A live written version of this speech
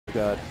We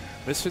got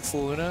Misfits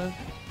Luna,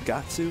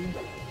 Gahtzu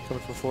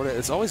coming from Florida.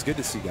 It's always good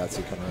to see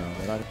Gahtzu come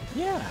around. And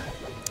yeah.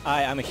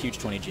 I'm a huge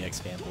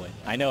 20GX fanboy.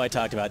 I know I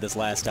talked about this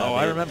last time. Oh,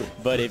 I remember.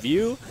 But if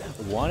you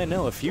want to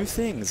know a few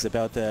things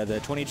about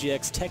the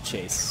 20GX tech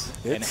chase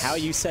and how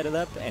you set it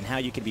up and how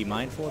you can be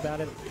mindful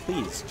about it,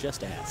 please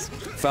just ask.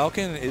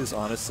 Falcon is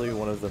honestly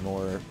one of the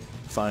more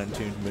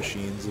fine-tuned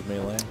machines of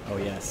Melee. Oh,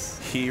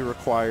 yes. He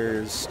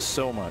requires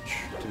so much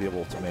to be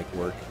able to make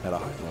work at a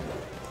high level.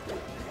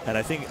 And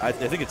I think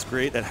it's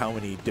great at how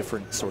many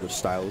different sort of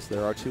styles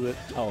there are to it.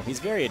 Oh, he's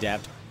very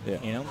adaptable. Yeah.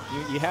 You know,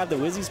 you have the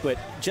Wizzies, but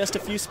just a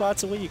few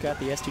spots away, you got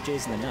the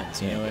STJs and the Nuns.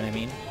 You know what I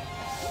mean?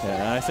 Yeah,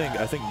 and I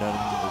think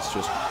Nun is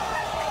just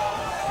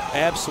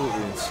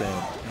absolutely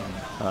insane.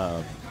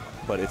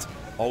 But it's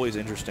always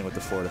interesting with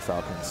the Florida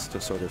Falcons to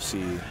sort of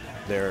see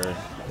their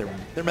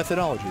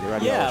methodology, their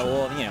ideology. Yeah,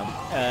 well, you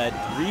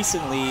know,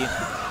 recently,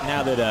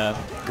 now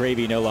that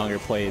Gravy no longer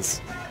plays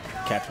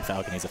Captain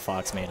Falcon, he's a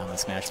Foxmate on the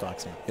Smash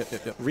Foxmate.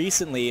 Yep.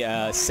 Recently,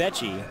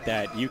 Sechi,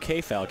 that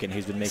UK Falcon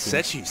who's been making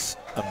Sechi's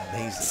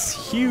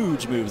amazing,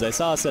 huge moves. I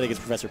saw a set against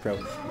Professor Pro.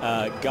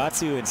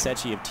 Gahtzu and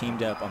Sechi have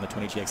teamed up on the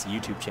 20GX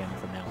YouTube channel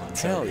from now on.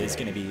 So there's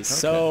going to be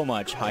so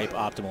much hype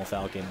optimal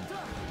Falcon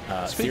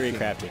theory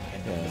crafting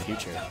in the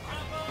future.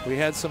 We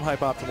had some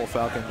hype optimal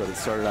Falcon, but it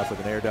started off with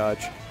an air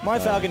dodge.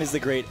 Marth Falcon is the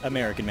great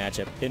American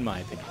matchup, in my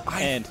opinion.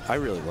 I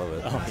really love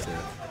it. Oh,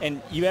 yeah.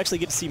 And you actually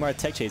get to see Marth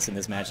tech chase in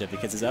this matchup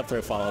because his up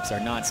throw follow-ups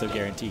are not so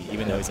guaranteed,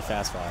 even though he's a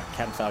fast follower.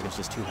 Captain Falcon's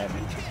just too heavy.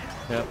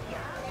 Yep.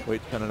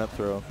 Wait on an up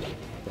throw.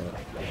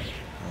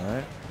 All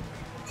right.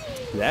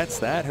 That's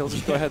that. He'll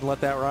just go ahead and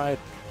let that ride.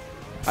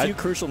 A few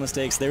crucial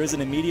mistakes. There was an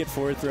immediate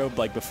forward throw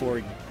like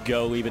before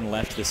Go even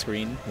left the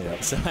screen.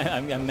 Yep. So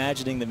I'm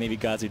imagining that maybe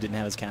Gahtzu didn't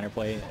have his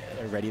counterplay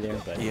ready there.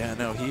 But yeah,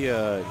 no, he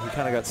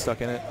kind of got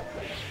stuck in it.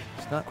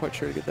 He's not quite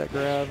sure to get that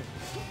grab.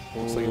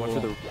 Looks like he went for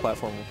the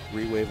platform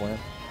re-wave land.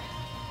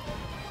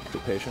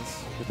 Good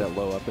patience. Get that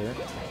low up there.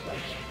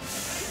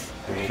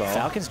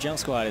 Falcon's jump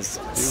squad is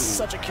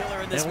such a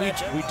killer in this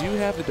matchup. We do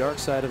have the dark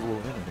side of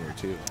Luna here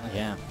too.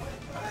 Yeah.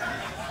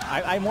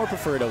 I more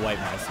prefer to White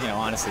Marth, you know,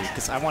 honestly,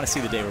 because I want to see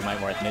the day where White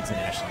Marth mids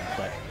nationally.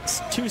 But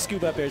 2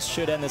 scoop up airs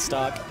should end the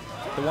stock.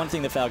 The one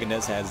thing that Falcon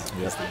does have is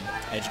the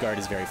edge guard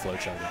is very flow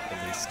charted,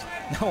 at least.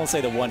 I won't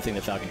say the one thing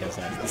that Falcon does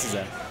have. This is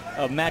a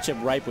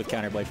matchup ripe with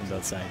counterplay from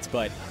both sides.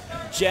 But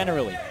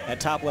generally, at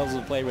top levels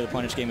of play where the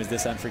punish game is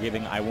this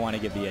unforgiving, I want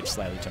to give the edge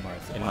slightly to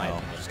Marth, in my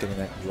opinion. Just getting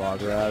that draw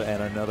grab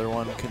and another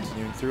one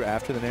continuing through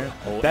after the nair.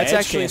 Oh, that's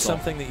actually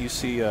something that you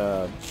see.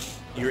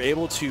 You're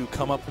able to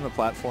come up in the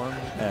platform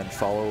and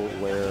follow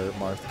where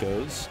Marth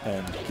goes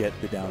and get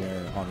the down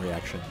air on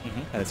reaction.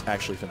 And it's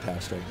actually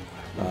fantastic.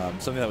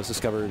 Something that was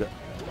discovered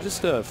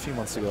just a few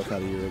months ago, if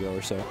not a year ago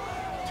or so.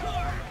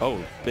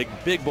 Oh,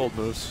 big bold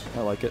moves. I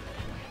like it.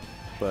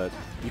 But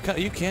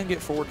you can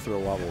get forward throw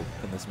wobbled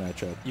in this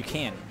matchup. You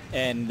can.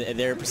 And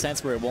there are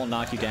percents where it won't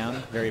knock you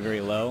down very,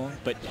 very low.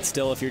 But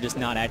still, if you're just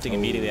not acting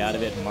immediately out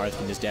of it, Marth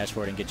can just dash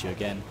forward and get you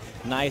again.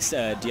 Nice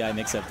DI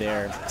mix-up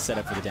there, set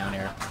up for the down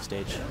air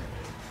stage.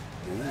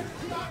 Ooh.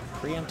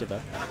 Preemptive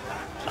up.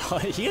 Oh,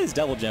 he has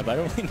double jump. I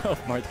don't really know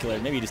if Marth killed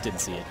it. Maybe he just didn't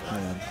see it.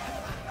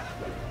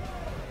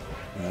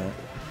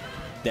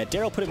 That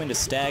Daryl put him into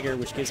stagger,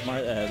 which gives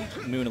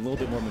Moon a little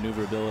bit more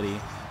maneuverability.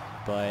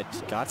 But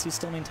Gahtzu's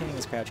still maintaining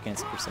his crouch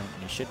cancel percent,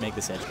 and he should make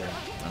this edge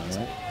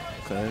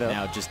guard.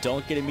 Now, just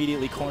don't get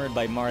immediately cornered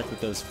by Marth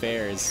with those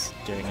fares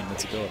during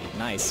invincibility.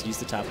 Nice. Use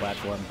the top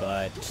platform,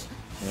 but...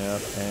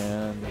 Yep,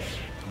 and...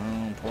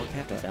 Oh, poor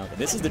Captain Falcon.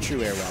 This is the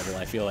true air wobble,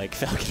 I feel like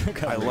Falcon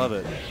recovered. I love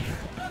it.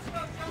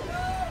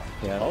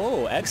 Yeah.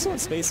 Oh,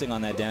 excellent spacing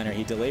on that downer.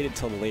 He delayed it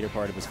until the later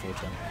part of his full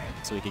jump,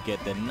 so he could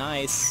get the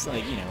nice,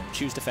 like, you know,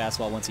 choose to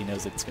fastball once he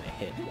knows that it's going to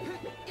hit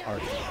our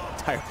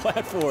entire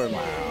platform.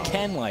 Wow.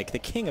 Ken, like, the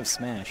king of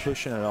Smash.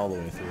 Pushing it all the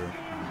way through.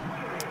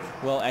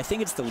 Well, I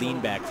think it's the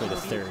lean back for the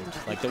third.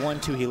 Like, the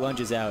 1-2, he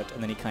lunges out,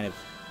 and then he kind of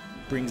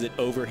brings it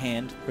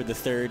overhand for the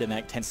third, and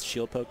that tends to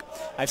shield poke.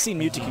 I've seen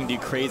Mewtwo do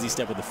crazy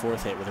stuff with the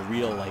fourth hit with a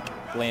real, like,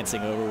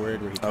 glancing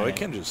overward where he it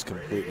can just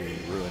completely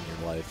ruin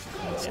your life.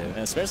 Yeah,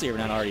 especially if you're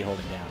not already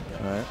holding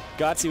down.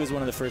 Gahtzu was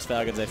one of the first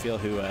Falcons, I feel,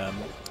 who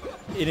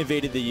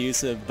innovated the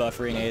use of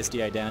buffering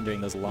ASDI down during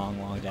those long,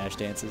 long dash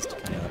dances to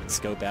kind of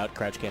scope out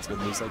crouch cancel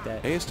moves like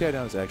that. ASDI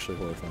down is actually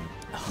horrifying.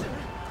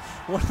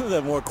 One of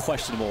the more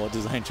questionable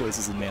design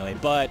choices in Melee,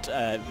 but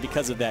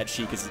because of that,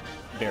 Sheik is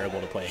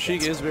bearable to play against.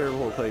 Sheik is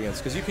bearable to play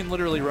against, because you can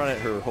literally run at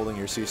her holding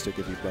your C-stick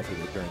if you buffered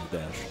it during the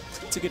dash.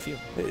 It's a good feel.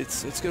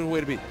 It's a good way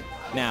to be.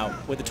 Now,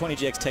 with the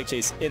 20GX tech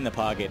chase in the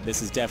pocket,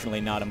 this is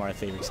definitely not a Marth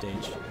favorite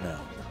stage. No.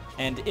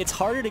 And it's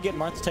harder to get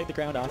Marth to take the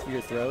ground off of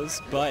your throws,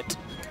 but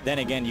then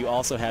again, you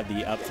also have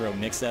the up throw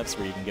mix-ups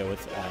where you can go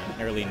with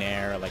an early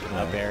nair or like an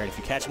up air, and if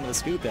you catch him with a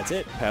scoop, that's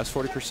it. Past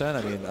 40%,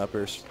 I mean, up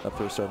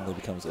throw suddenly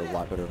becomes a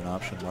lot better of an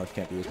option. Marth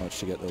can't do as much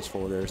to get those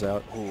forward airs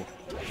out. Ooh,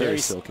 very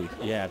silky.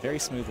 Yeah, very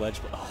smooth ledge.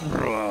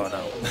 Oh,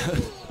 no.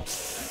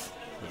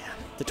 Yeah,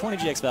 the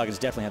 20GX Falcons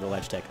definitely have the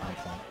ledge tech on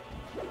point.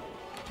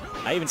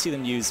 I even see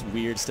them use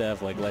weird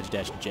stuff like ledge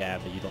dash and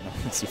jab that you don't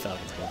normally see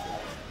Falcons go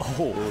for.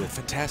 Oh,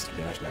 fantastic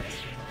dash dance.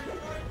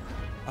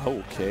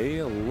 Okay,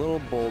 a little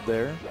bold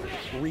there.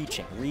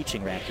 Reaching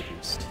raptor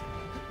boost.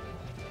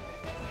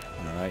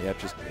 All right, yeah,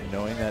 just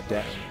knowing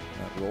that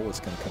roll is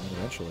going to come in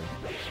eventually.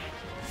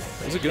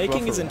 It was a good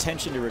Making his roll.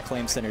 intention to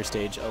reclaim center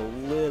stage a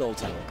little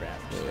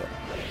telegraphed. Yeah.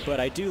 But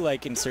I do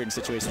like in certain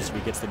situations where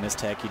he gets the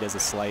mistech, he does a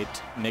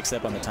slight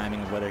mix-up on the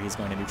timing of whether he's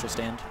going to neutral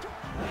stand.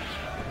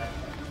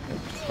 It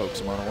pokes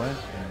him on away.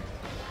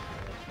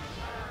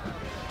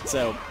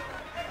 So,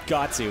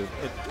 Gahtzu,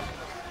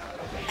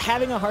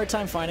 having a hard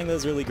time finding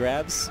those early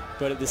grabs,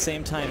 but at the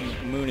same time,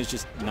 Moon is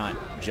just not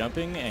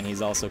jumping, and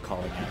he's also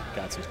calling out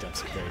Gahtzu's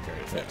jumps very, very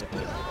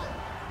effectively.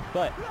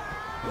 But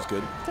it was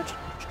good.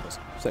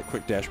 It's that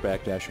quick dash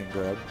back, dashing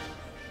grab.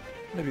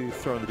 Maybe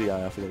throwing the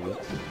DI off a little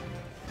bit.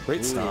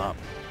 Great stomp.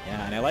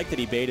 Yeah, and I like that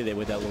he baited it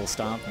with that little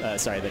stomp,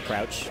 the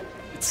crouch.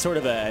 It's sort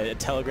of a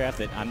telegraph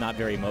that I'm not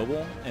very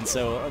mobile, and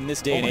so in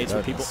this day and age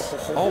where people...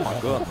 Oh my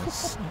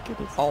goodness.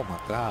 Oh my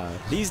god.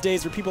 These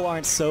days where people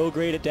aren't so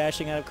great at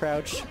dashing out of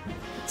crouch,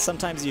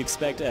 sometimes you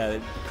expect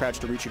crouch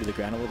to root you to the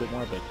ground a little bit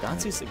more, but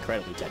Gahtzu's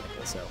incredibly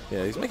technical, so...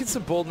 Yeah, he's making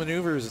some bold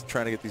maneuvers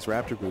trying to get these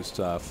raptor boosts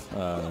off.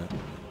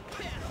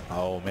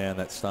 Oh man,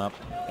 that stomp.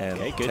 And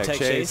okay, good tech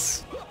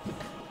chase.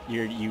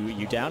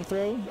 You down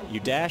throw,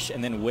 you dash,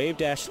 and then wave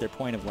dash to their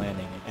point of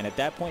landing. And at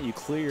that point, you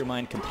clear your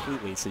mind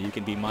completely so you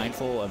can be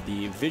mindful of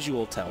the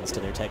visual tells to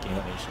their tech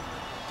animation.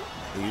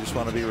 You just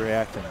want to be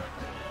reacting.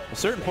 At a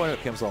certain point, it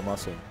becomes all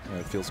muscle, and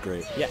it feels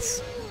great.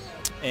 Yes.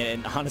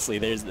 And honestly,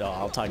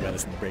 I'll talk about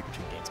this in the break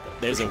between games,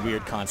 but there's a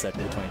weird concept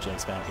of the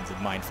 20GX Falcons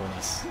of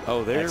mindfulness.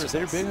 Oh, they're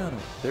big on it.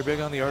 They're big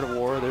on the art of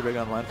war. They're big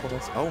on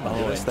mindfulness. Oh my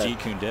goodness. And Jeet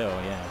Kune Do,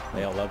 yeah.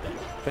 They all love that.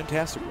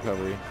 Fantastic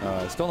recovery.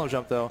 Still no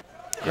jump, though.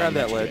 Grab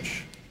that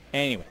ledge.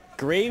 Anyway,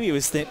 Gravy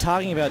was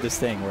talking about this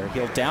thing where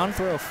he'll down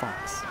throw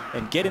Fox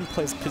and get in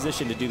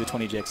position to do the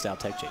 20GX style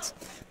tech chase.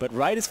 But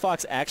right as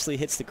Fox actually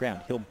hits the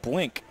ground, he'll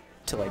blink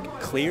to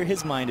clear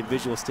his mind of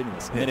visual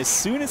stimulus. And then as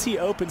soon as he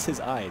opens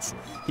his eyes,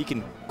 he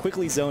can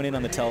quickly zone in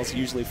on the tells,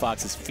 usually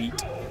Fox's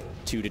feet,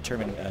 to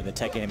determine the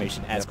tech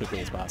animation as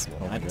quickly as possible.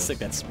 I think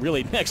that's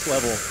really next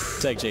level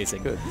tech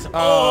chasing. Good.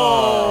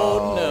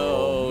 Oh,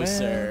 no,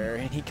 sir.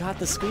 And he got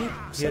the scoop.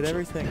 He had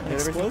everything.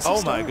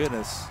 Oh my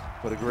goodness.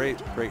 What a great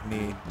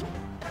knee.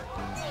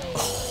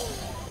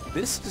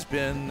 This has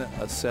been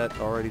a set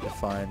already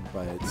defined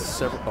by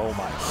several... Oh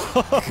my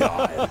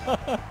god.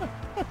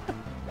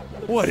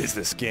 What is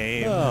this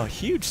game? Oh,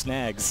 huge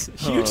snags.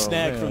 Huge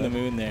snag from the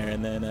Moon there,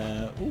 and then,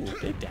 ooh,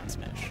 big down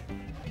smash.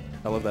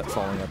 I love that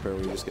falling up air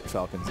where you just get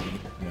Falcons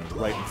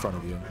right in front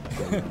of you.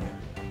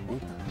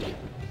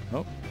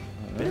 Oh.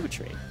 Bit of a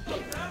trade.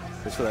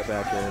 Just for that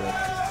back air.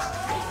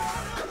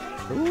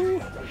 Ooh.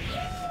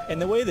 And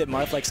the way that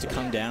Marth likes to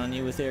come down on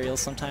you with aerials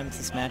sometimes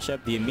this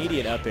matchup, the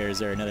immediate up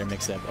airs are another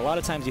mix-up. A lot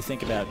of times you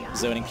think about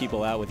zoning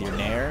people out with your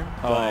nair,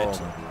 but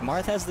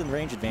Marth has the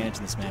range advantage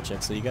in this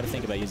matchup, so you got to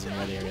think about using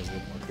your other areas a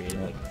little more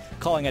creatively.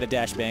 Calling out a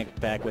dash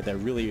back with a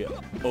really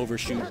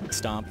overshoot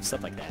stomp,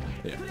 stuff like that.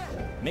 Yeah.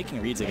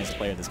 Making reads against a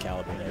player of this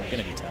caliber, they're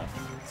going to be tough.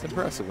 It's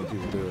impressive when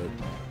people do it.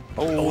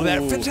 Oh,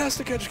 that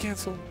fantastic edge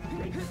cancel.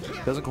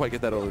 Doesn't quite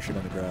get that overshoot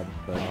on the grab,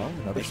 but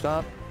another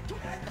stop.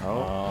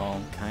 Oh,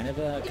 kind of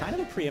a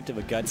preemptive,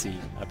 a gutsy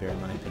up here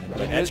in my opinion.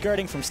 But edge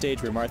guarding from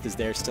stage where Marth is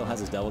there, still has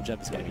his double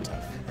jump, is going to be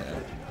tough. Yeah.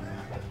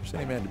 For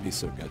any man to be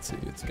so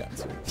gutsy, it's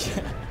Gahtzu.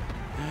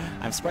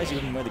 I'm surprised you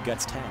didn't wear the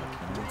guts tag.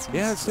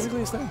 Yeah, it's typically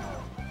his thing.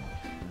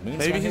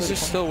 Maybe he's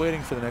just still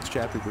waiting for the next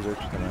chapter Berserk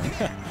to come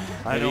out.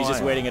 Maybe he's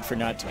just waiting it for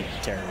not to be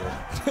terrible.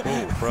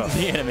 Oh, bro.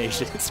 The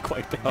animation is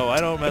quite bad. Oh,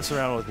 I don't mess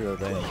around with your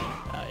thing.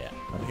 Oh, yeah.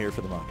 I'm here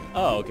for the manga.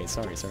 Oh, okay.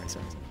 Sorry.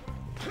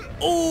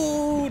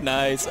 Oh,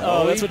 nice.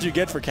 Oh, that's what you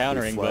get for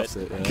countering, but...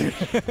 It, yeah.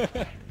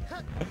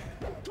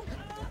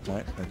 All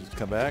right, I just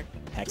come back.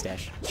 Hack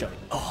dash. Show me.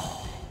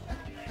 Oh.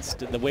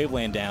 The wave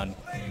land down.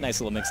 Nice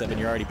little mix-up, and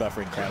you're already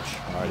buffering crouch.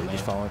 Already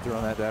just following through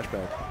on that dash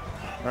back.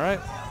 All right.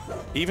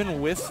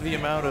 Even with the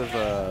amount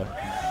of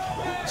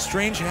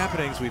strange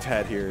happenings we've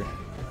had here,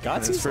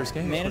 Gahtzu's first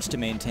game managed to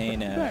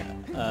maintain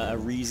a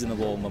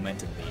reasonable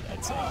momentum lead,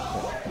 I'd say.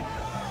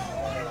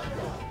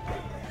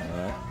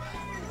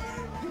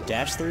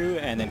 Dash through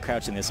and then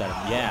crouch in this side.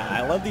 Yeah,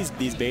 I love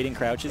these baiting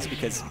crouches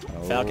because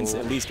Falcon's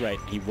at least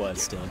he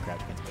was still in crouch.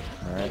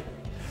 All right.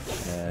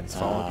 And he's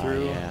following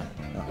through. Yeah.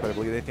 Not quite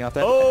able to get anything off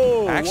that.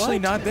 Oh, actually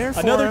not there for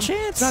Another him.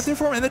 chance. Not there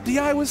for him. And the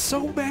DI was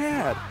so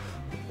bad.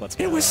 Let's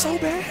go. It was so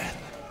bad.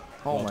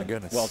 Oh my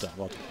goodness. Well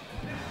done.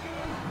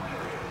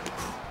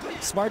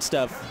 Smart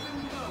stuff.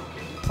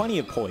 Plenty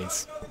of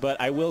points. But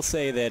I will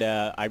say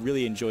that I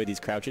really enjoy these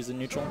crouches in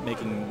neutral,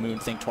 making Moon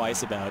think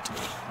twice about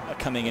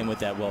coming in with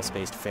that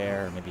well-spaced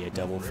fair, or maybe a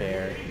double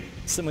fair.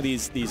 Some of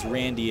these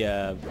randy,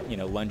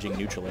 lunging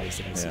neutral A's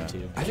that I see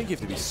too. I think you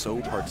have to be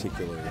so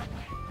particular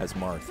as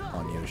Marth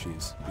on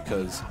Yoshi's,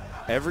 because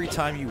every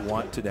time you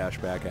want to dash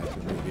back after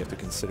a move, you have to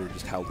consider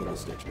just how little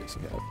stage space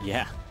you have.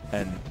 Yeah.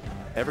 And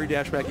every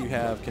dash back you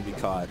have can be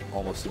caught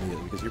almost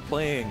immediately, because you're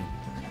playing,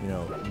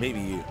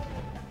 maybe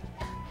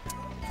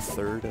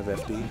third of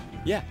FD.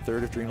 Yeah.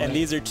 Third of Dreamland. And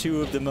these are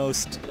two of the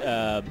most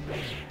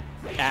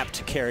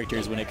apt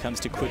characters when it comes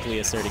to quickly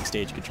asserting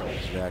stage control.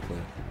 Exactly.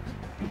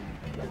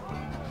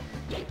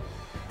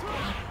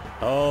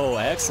 Oh,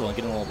 excellent.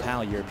 Getting a little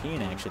PAL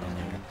European action in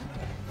there.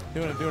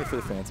 Doing it for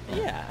the fans.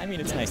 Yeah, I mean,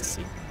 it's nice to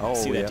see. Oh,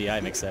 see that yeah.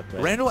 DI mix-up.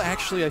 Randall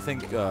actually, I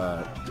think,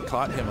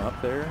 caught him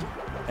up there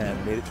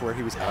and made it to where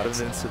he was out of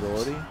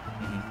instability,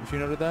 if you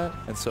noted that.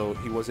 And so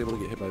he was able to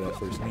get hit by that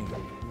first knee.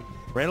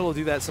 Randall will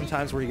do that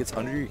sometimes where he gets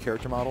under your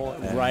character model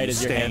and right you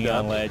as you're hanging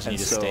on ledge and you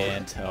just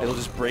stand. Oh. It'll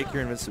just break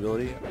your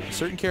invincibility.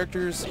 Certain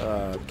characters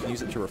can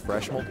use it to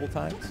refresh multiple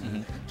times,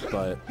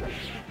 but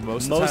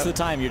most of the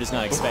time you're just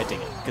not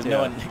expecting it because no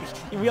one.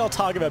 We all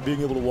talk about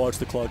being able to watch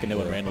the clock and know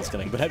when Randall's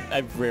coming, but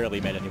I've rarely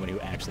met anyone who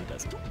actually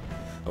does it.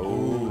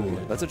 Oh,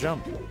 that's a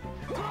jump.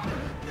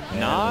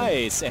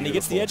 Nice, and he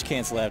gets the edge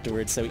cancel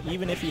afterwards. So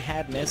even if he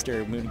had missed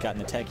or Moon gotten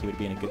the tech, he would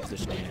be in a good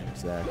position.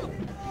 Exactly.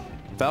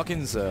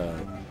 Falcons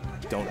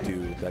don't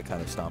do that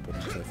kind of stomping, I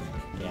think.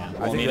 Yeah,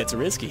 well, I mean, it's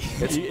risky.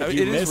 If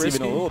you miss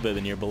even a little bit,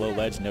 then you're below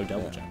ledge, no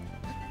double jump.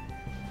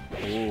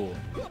 Ooh.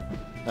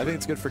 I think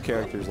it's good for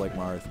characters like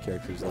Marth,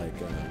 characters like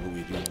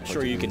Luigi.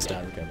 Sure, you can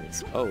stop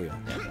recoveries. Oh, yeah.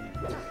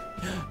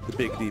 The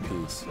big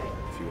DPs,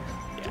 if you will.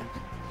 Yeah.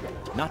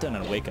 Not done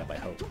on a wake-up, I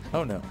hope.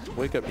 Oh, no.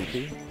 Wake-up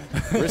DP?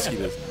 Risky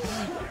business.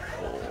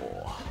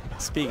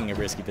 Speaking of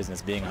risky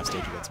business, being off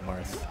stage against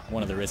Marth,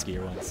 one of the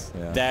riskier ones.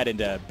 Yeah. That and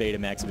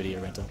Betamax video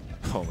rental.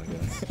 Oh my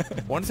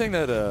god. One thing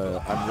that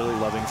I'm really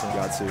loving from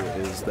Gahtzu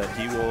is that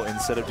he will,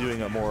 instead of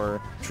doing a more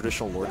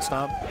traditional Lord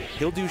Stomp,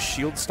 he'll do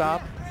Shield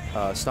Stop,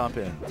 Stomp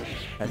in,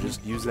 and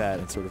just use that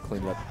and sort of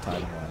clean it up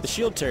timing-wise. The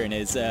shield turn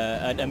is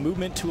a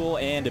movement tool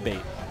and a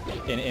bait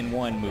in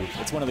one move.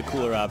 It's one of the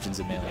cooler options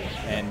in Melee.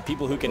 And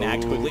people who can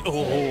act quickly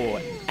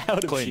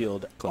out of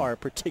shield are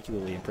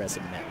particularly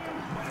impressive in that regard.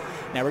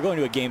 Now we're going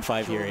to a game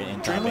 5 here in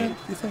Dreamland,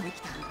 you think?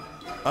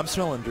 I'm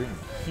smelling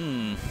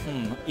Dreamland.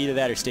 Either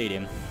that or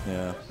Stadium.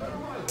 Yeah.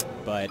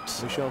 But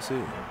we shall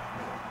see.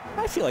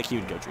 I feel like he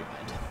would go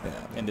Dreamland.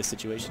 Yeah. In this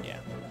situation, yeah.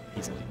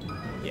 Easily.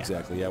 Yeah.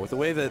 Exactly, yeah. With the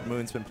way that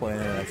Moon's been playing,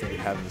 I think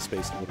having the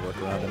space would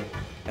work around him.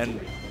 And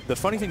the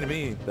funny thing to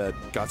me that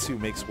Gahtzu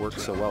makes work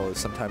so well is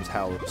sometimes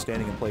how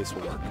standing in place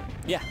will work.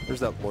 Yeah. There's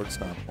that Lord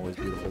Stomp, always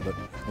beautiful, but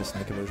missing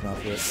the conversion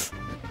off of it.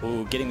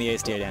 Ooh, getting the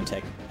ace down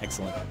tech.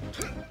 Excellent.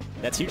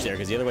 That's huge there,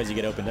 because otherwise you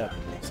get opened up.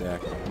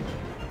 Exactly.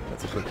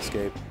 That's a quick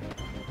escape.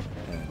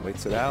 And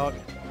waits it out.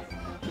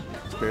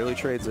 Just barely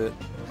trades it.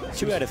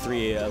 2 out of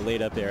 3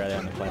 laid up there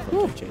on the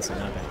platform. Chasing,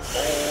 not bad.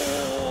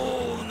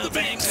 Oh, no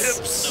thanks.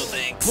 No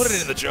thanks. Put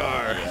it in the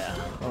jar. Yeah.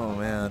 Oh,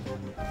 man.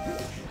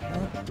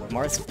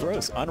 Marth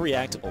throws,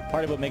 unreactable.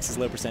 Part of what makes his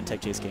low percent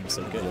tech chase game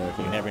so good.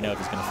 You never know if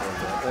he's going to forward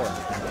throw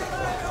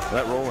or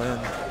that roll in.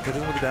 Hit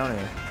him with the down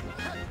air.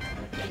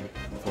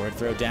 Forward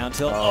throw down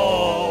tilt.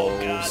 Oh,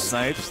 God.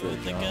 snipes the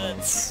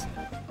guts.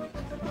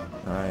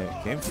 All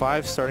right, game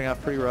 5 starting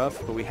off pretty rough,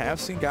 but we have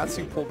seen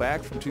Gahtzu pull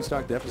back from 2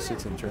 stock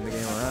deficits and turn the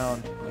game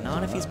around.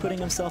 Not if he's putting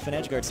himself in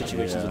edgeguard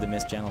situations with a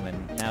missed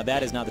gentleman. Now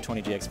that is not the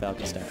 20GX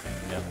Falcon stack.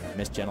 No,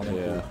 missed gentleman.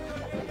 Yeah.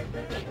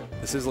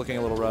 This is looking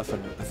a little rough,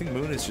 and I think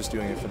Moon is just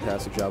doing a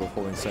fantastic job of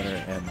holding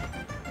center. And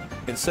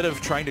instead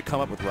of trying to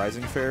come up with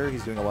rising fair,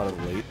 he's doing a lot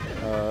of late.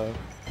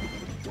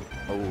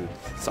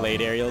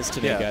 Late aerials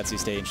to make Gahtzu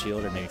stay in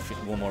shield or maybe a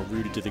little more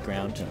rooted to the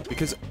ground. Yeah.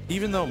 Because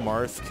even though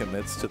Marth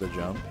commits to the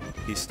jump,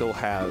 he still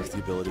has the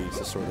ability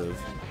to sort of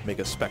make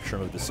a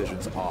spectrum of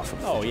decisions off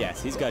of Oh,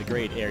 yes. He's got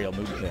great aerial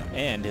movement. Yeah.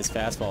 And his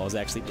fastfall is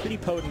actually pretty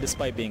potent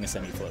despite being a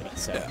semi-floaty.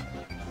 So. Yeah.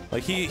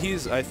 Like,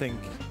 he's, I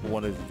think,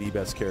 one of the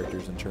best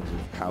characters in terms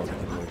of how he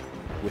can work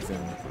within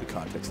the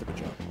context of a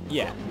jump.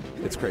 Yeah.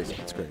 It's crazy.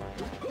 It's great.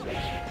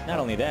 Not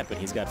only that, but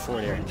he's got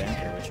forward air and back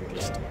air, which are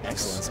just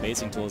excellent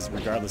spacing tools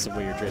regardless of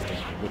where you're drifting,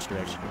 which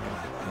direction you're going.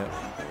 Yep.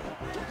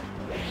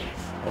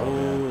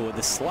 Oh,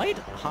 the slight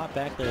hop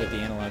back there with the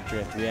analog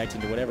drift, reacting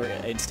to whatever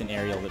instant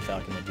aerial that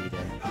Falcon would do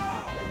there.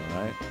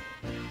 All right.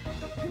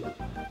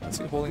 Let's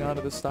see, holding on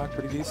to this stock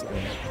pretty decently.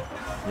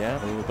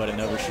 Yeah. Ooh, but an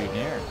overshoot in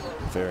air.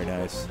 Very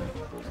nice.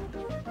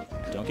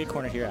 Don't get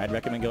cornered here. I'd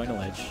recommend going to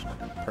ledge,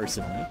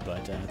 personally,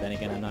 but then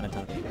again, I'm not on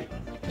top of it.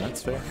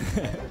 That's fair.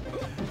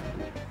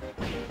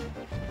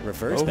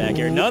 Reverse back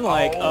here, none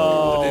like.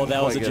 Oh,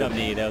 that was a jump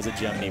knee. That was a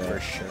jump knee for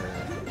sure.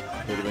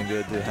 Would have been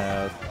good to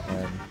have.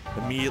 And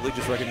immediately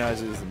just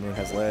recognizes the Moon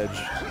has ledge,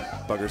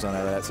 buggers on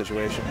out of that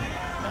situation,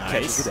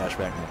 catches the dash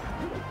back now.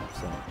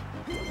 So.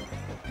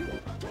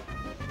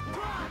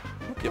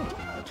 Yep.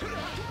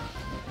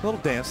 A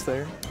little dance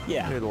there.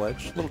 Yeah. Near the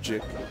ledge. Little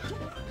jig.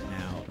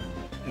 Now,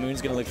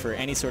 Moon's going to look for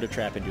any sort of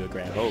trap into a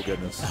grab. Oh,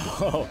 goodness.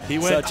 Oh, he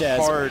went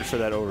hard for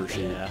that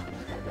overshoot. Yeah.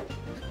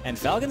 And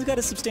Falcon's got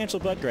a substantial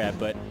butt grab,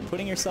 but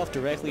putting yourself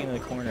directly into the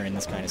corner in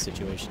this kind of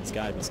situation has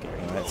got to be scary.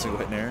 All right, single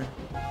hit in air.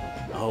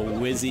 Oh,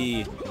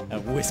 Wispy,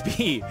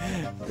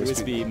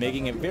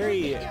 making it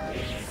very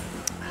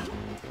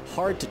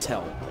hard to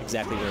tell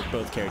exactly where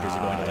both characters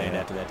are going to land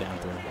after that down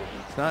throw.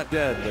 He's not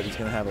dead, but he's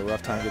going to have a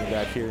rough time getting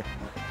back here.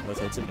 Both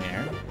hits in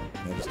air.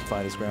 And just to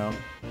find his ground.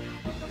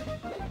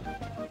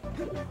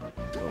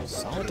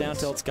 Solid down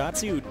tilts.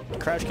 Gahtzu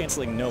crouch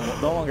canceling no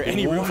longer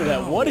any room for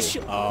that. What a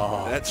shield.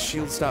 Oh. That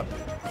shield stop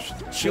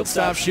Shield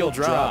stop, shield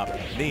drop.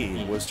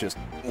 Knee was just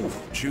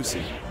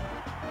juicy.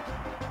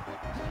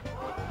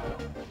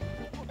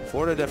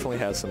 Florida definitely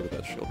has some of the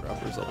best shield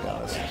droppers, I'll be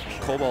honest.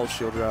 Cobalt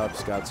shield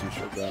drops, Gahtzu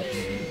shield drops,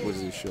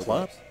 Wizzy shield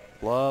drops.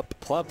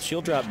 Plup,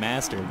 shield drop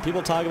master.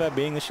 People talk about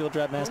being the shield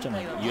drop master. I'm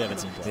like, you haven't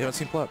seen Plup. You haven't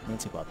seen Plup? I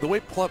haven't seen Plup. The way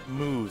Plup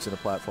moves in a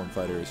platform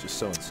fighter is just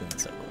so insane.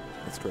 So cool.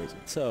 It's crazy.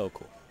 So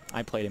cool.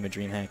 I played him a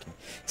DreamHack.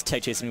 He's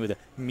tech chasing me with an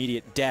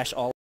immediate dash all